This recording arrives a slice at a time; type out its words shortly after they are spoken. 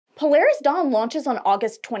Polaris Dawn launches on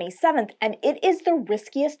August 27th, and it is the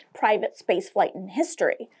riskiest private spaceflight in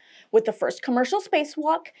history, with the first commercial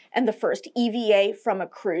spacewalk and the first EVA from a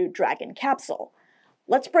Crew Dragon capsule.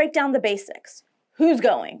 Let's break down the basics. Who's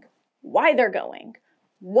going? Why they're going?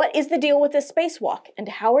 What is the deal with this spacewalk, and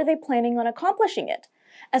how are they planning on accomplishing it?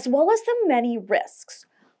 As well as the many risks.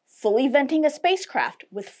 Fully venting a spacecraft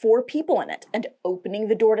with 4 people in it and opening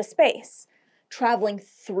the door to space. Traveling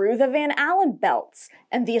through the Van Allen belts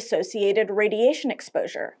and the associated radiation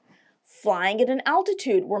exposure, flying at an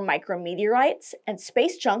altitude where micrometeorites and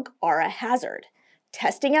space junk are a hazard,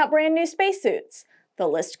 testing out brand new spacesuits. The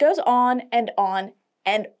list goes on and on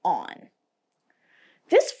and on.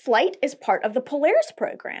 This flight is part of the Polaris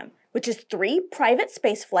Program, which is 3 private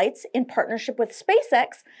space flights in partnership with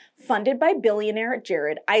SpaceX, funded by billionaire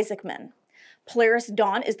Jared Isaacman. Polaris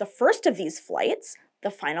Dawn is the first of these flights. The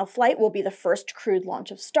final flight will be the first crewed launch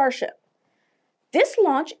of Starship. This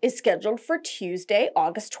launch is scheduled for Tuesday,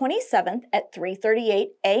 August 27th at 3:38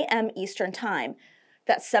 a.m. Eastern Time.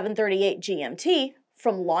 That's 7:38 GMT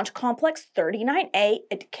from Launch Complex 39A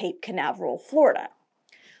at Cape Canaveral, Florida.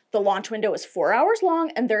 The launch window is 4 hours long,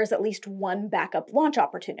 and there is at least 1 backup launch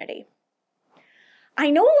opportunity. I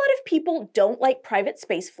know a lot of people don't like private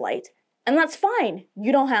spaceflight, and that's fine,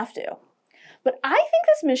 you don't have to. But I think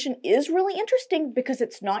this mission is really interesting because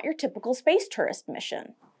it's not your typical space tourist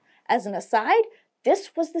mission. As an aside,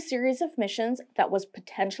 this was the series of missions that was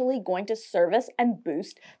potentially going to service and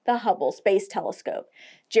boost the Hubble Space Telescope.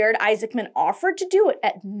 Jared Isaacman offered to do it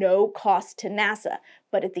at no cost to NASA,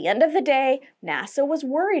 but at the end of the day, NASA was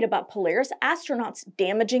worried about Polaris astronauts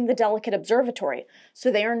damaging the delicate observatory,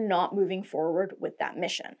 so they are not moving forward with that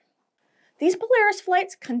mission. These Polaris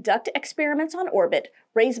flights conduct experiments on orbit,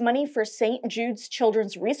 raise money for St. Jude's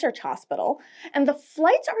Children's Research Hospital, and the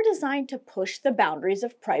flights are designed to push the boundaries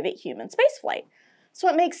of private human spaceflight. So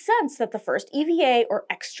it makes sense that the first EVA, or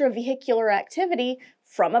extravehicular activity,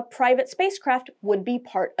 from a private spacecraft would be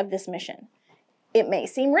part of this mission. It may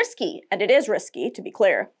seem risky, and it is risky, to be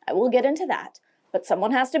clear. I will get into that. But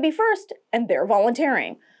someone has to be first, and they're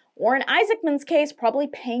volunteering. Or in Isaacman's case, probably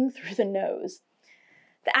paying through the nose.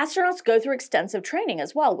 The astronauts go through extensive training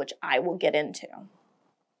as well, which I will get into.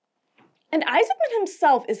 And Isaacman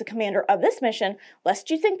himself is the commander of this mission,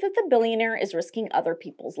 lest you think that the billionaire is risking other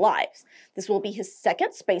people's lives. This will be his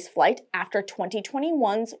second space flight after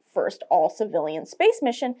 2021's first all-civilian space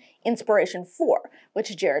mission, Inspiration 4,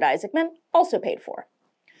 which Jared Isaacman also paid for.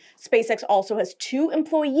 SpaceX also has 2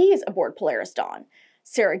 employees aboard Polaris Dawn,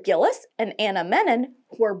 Sarah Gillis and Anna Menon,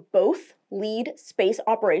 who are both lead space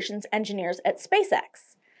operations engineers at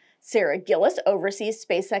SpaceX. Sarah Gillis oversees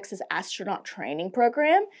SpaceX's astronaut training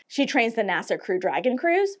program. She trains the NASA Crew Dragon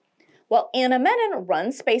crews, while Anna Menon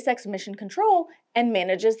runs SpaceX mission control and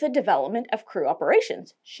manages the development of crew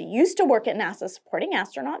operations. She used to work at NASA supporting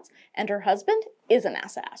astronauts, and her husband is a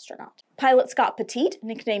NASA astronaut. Pilot Scott Petit,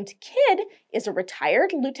 nicknamed Kid, is a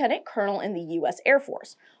retired lieutenant colonel in the U.S. Air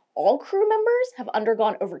Force. All crew members have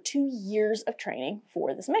undergone over 2 years of training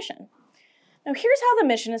for this mission. Now here's how the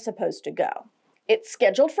mission is supposed to go. It's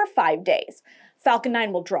scheduled for 5 days. Falcon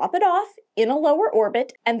 9 will drop it off in a lower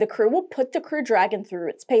orbit, and the crew will put the Crew Dragon through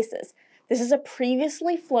its paces. This is a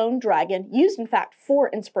previously flown Dragon used, in fact, for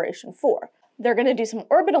Inspiration 4. They're going to do some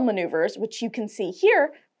orbital maneuvers, which you can see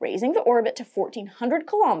here, raising the orbit to 1,400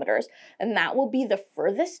 kilometers, and that will be the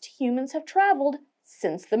furthest humans have traveled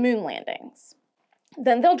since the moon landings.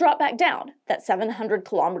 Then they'll drop back down. That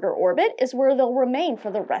 700-kilometer orbit is where they'll remain for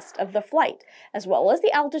the rest of the flight, as well as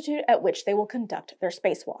the altitude at which they will conduct their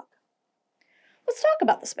spacewalk. Let's talk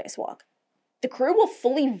about the spacewalk. The crew will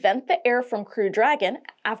fully vent the air from Crew Dragon,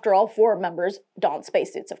 after all 4 members don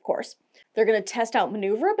spacesuits, of course. They're going to test out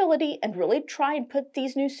maneuverability and really try and put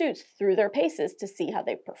these new suits through their paces to see how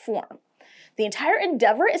they perform. The entire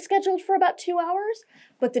endeavor is scheduled for about 2 hours,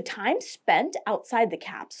 but the time spent outside the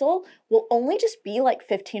capsule will only just be like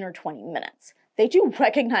 15 or 20 minutes. They do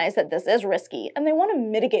recognize that this is risky, and they want to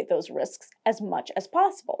mitigate those risks as much as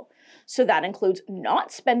possible. So that includes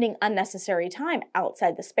not spending unnecessary time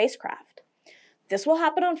outside the spacecraft. This will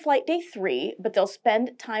happen on flight day 3, but they'll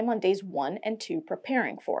spend time on days 1 and 2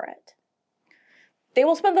 preparing for it. They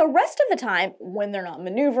will spend the rest of the time, when they're not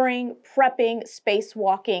maneuvering, prepping,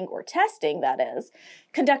 spacewalking, or testing, that is,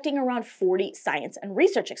 conducting around 40 science and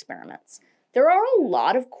research experiments. There are a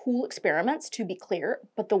lot of cool experiments, to be clear,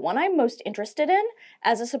 but the one I'm most interested in,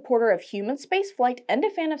 as a supporter of human spaceflight and a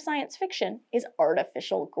fan of science fiction, is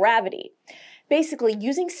artificial gravity. Basically,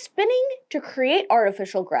 using spinning to create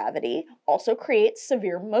artificial gravity also creates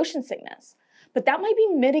severe motion sickness. But that might be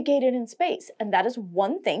mitigated in space, and that is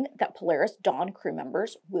one thing that Polaris Dawn crew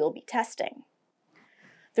members will be testing.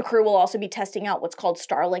 The crew will also be testing out what's called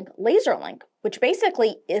Starlink Laser Link, which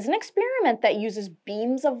basically is an experiment that uses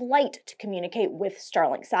beams of light to communicate with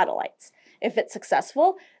Starlink satellites. If it's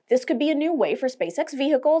successful, this could be a new way for SpaceX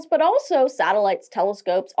vehicles, but also satellites,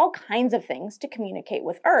 telescopes, all kinds of things to communicate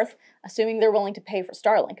with Earth, assuming they're willing to pay for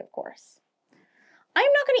Starlink, of course.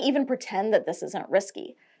 I'm not going to even pretend that this isn't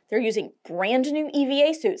risky. They're using brand new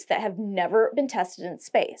EVA suits that have never been tested in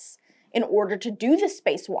space. In order to do this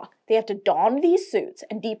spacewalk, they have to don these suits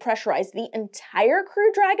and depressurize the entire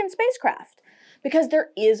Crew Dragon spacecraft because there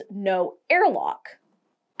is no airlock.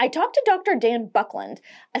 I talked to Dr. Dan Buckland,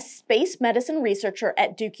 a space medicine researcher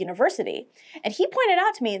at Duke University, and he pointed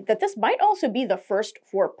out to me that this might also be the first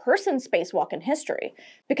four-person spacewalk in history,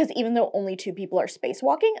 because even though only 2 people are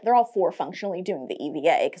spacewalking, they're all 4 functionally doing the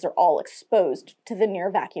EVA because they're all exposed to the near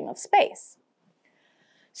vacuum of space.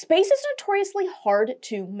 Space is notoriously hard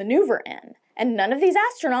to maneuver in, and none of these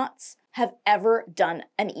astronauts have ever done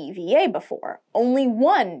an EVA before. Only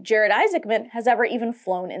one, Jared Isaacman, has ever even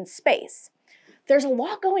flown in space. There's a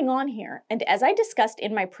lot going on here, and as I discussed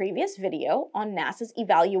in my previous video on NASA's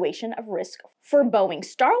evaluation of risk for Boeing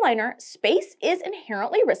Starliner, space is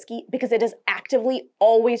inherently risky because it is actively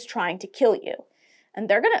always trying to kill you. And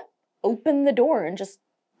they're gonna open the door and just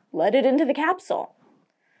let it into the capsule.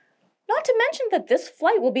 Not to mention that this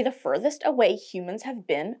flight will be the furthest away humans have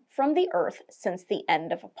been from the Earth since the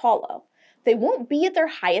end of Apollo. They won't be at their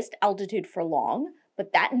highest altitude for long,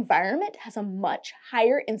 but that environment has a much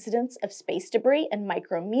higher incidence of space debris and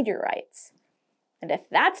micrometeorites. And if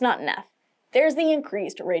that's not enough, there's the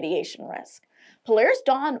increased radiation risk. Polaris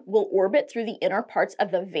Dawn will orbit through the inner parts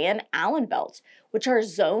of the Van Allen belts, which are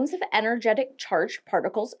zones of energetic charged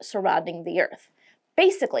particles surrounding the Earth.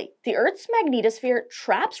 Basically, the Earth's magnetosphere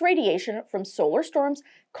traps radiation from solar storms,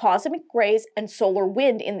 cosmic rays, and solar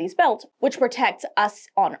wind in these belts, which protects us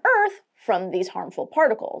on Earth from these harmful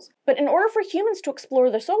particles. But in order for humans to explore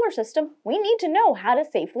the solar system, we need to know how to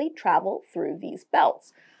safely travel through these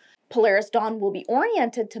belts. Polaris Dawn will be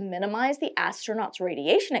oriented to minimize the astronauts'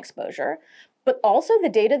 radiation exposure, but also the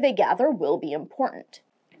data they gather will be important.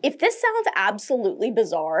 If this sounds absolutely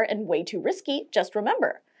bizarre and way too risky, just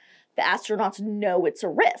remember, the astronauts know it's a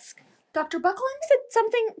risk. Dr. Buckland said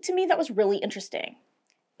something to me that was really interesting.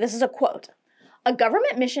 This is a quote. A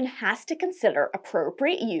government mission has to consider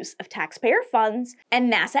appropriate use of taxpayer funds,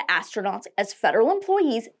 and NASA astronauts as federal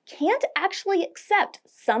employees can't actually accept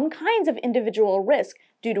some kinds of individual risk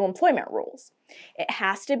due to employment rules. It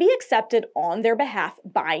has to be accepted on their behalf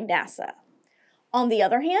by NASA. On the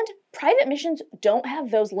other hand, private missions don't have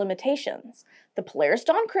those limitations. The Polaris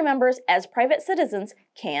Dawn crew members, as private citizens,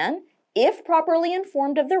 can, if properly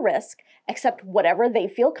informed of the risk, accept whatever they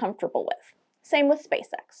feel comfortable with. Same with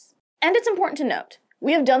SpaceX. And it's important to note,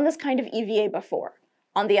 we have done this kind of EVA before.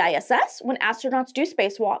 On the ISS, when astronauts do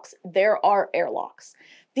spacewalks, there are airlocks.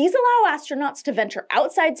 These allow astronauts to venture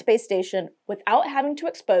outside space station without having to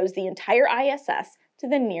expose the entire ISS to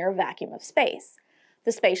the near vacuum of space.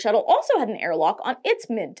 The space shuttle also had an airlock on its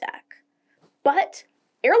mid-deck. But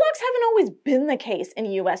airlocks haven't always been the case in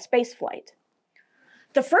US spaceflight.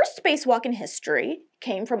 The first spacewalk in history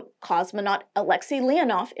came from cosmonaut Alexei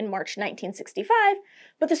Leonov in March 1965,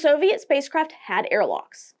 but the Soviet spacecraft had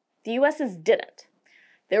airlocks. The US's didn't.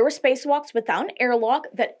 There were spacewalks without an airlock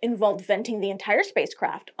that involved venting the entire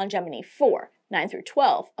spacecraft on Gemini 4, 9 through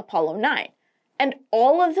 12, Apollo 9, and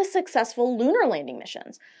all of the successful lunar landing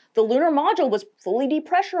missions. The lunar module was fully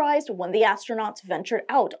depressurized when the astronauts ventured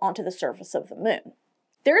out onto the surface of the moon.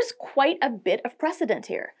 There's quite a bit of precedent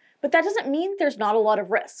here, but that doesn't mean there's not a lot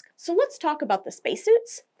of risk. So let's talk about the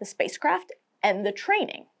spacesuits, the spacecraft, and the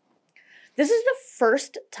training. This is the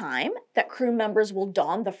first time that crew members will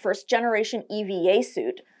don the first generation EVA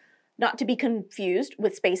suit, not to be confused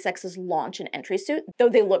with SpaceX's launch and entry suit, though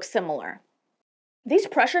they look similar. These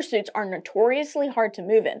pressure suits are notoriously hard to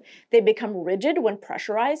move in. They become rigid when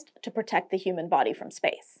pressurized to protect the human body from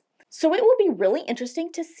space. So it will be really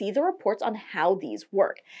interesting to see the reports on how these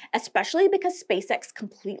work, especially because SpaceX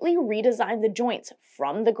completely redesigned the joints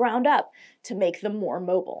from the ground up to make them more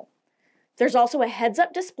mobile. There's also a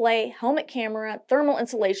heads-up display, helmet camera, thermal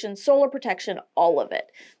insulation, solar protection, all of it.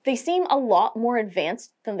 They seem a lot more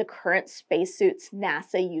advanced than the current spacesuits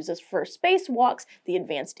NASA uses for spacewalks, the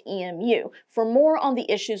advanced EMU. For more on the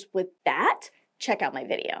issues with that, check out my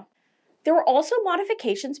video. There were also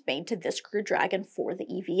modifications made to this Crew Dragon for the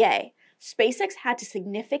EVA. SpaceX had to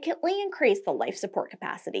significantly increase the life support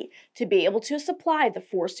capacity to be able to supply the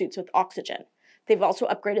 4 suits with oxygen. They've also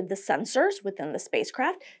upgraded the sensors within the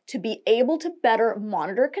spacecraft to be able to better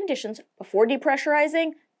monitor conditions before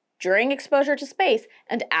depressurizing, during exposure to space,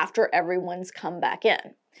 and after everyone's come back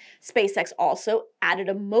in. SpaceX also added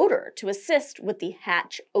a motor to assist with the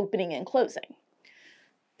hatch opening and closing.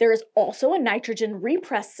 There is also a nitrogen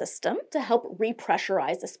repress system to help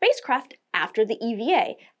repressurize the spacecraft after the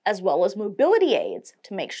EVA, as well as mobility aids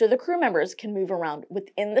to make sure the crew members can move around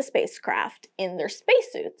within the spacecraft in their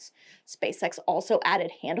spacesuits. SpaceX also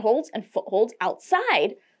added handholds and footholds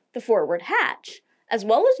outside the forward hatch, as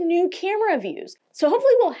well as new camera views. So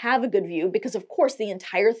hopefully we'll have a good view because of course the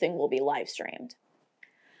entire thing will be live streamed.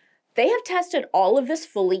 They have tested all of this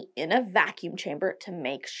fully in a vacuum chamber to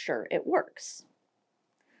make sure it works.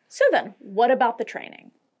 So then, what about the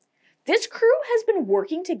training? This crew has been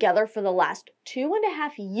working together for the last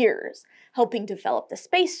 2.5 years, helping develop the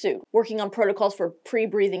spacesuit, working on protocols for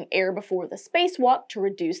pre-breathing air before the spacewalk to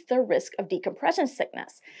reduce the risk of decompression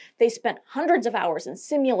sickness. They spent hundreds of hours in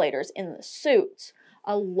simulators in the suits.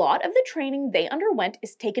 A lot of the training they underwent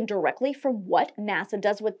is taken directly from what NASA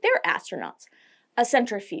does with their astronauts: a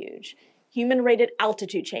centrifuge, human-rated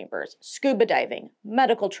altitude chambers, scuba diving,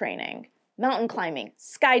 medical training, mountain climbing,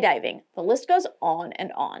 skydiving, the list goes on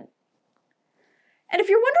and on. And if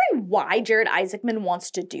you're wondering why Jared Isaacman wants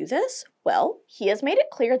to do this, well, he has made it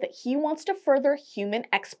clear that he wants to further human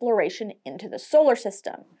exploration into the solar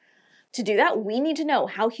system. To do that, we need to know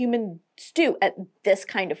how humans do at this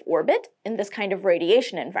kind of orbit, in this kind of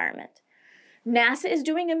radiation environment. NASA is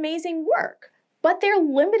doing amazing work, but they're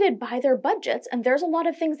limited by their budgets, and there's a lot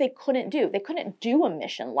of things they couldn't do. They couldn't do a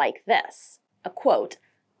mission like this. A quote,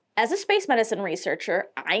 "As a space medicine researcher,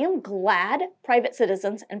 I am glad private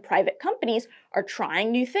citizens and private companies are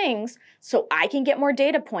trying new things so I can get more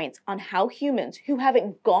data points on how humans who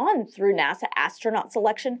haven't gone through NASA astronaut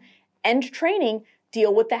selection and training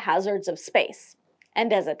deal with the hazards of space.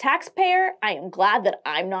 And as a taxpayer, I am glad that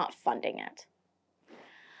I'm not funding it."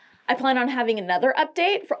 I plan on having another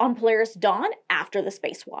update on Polaris Dawn after the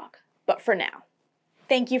spacewalk. But for now,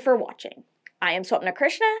 thank you for watching. I am Swapna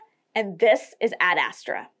Krishna, and this is Ad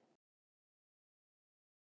Astra.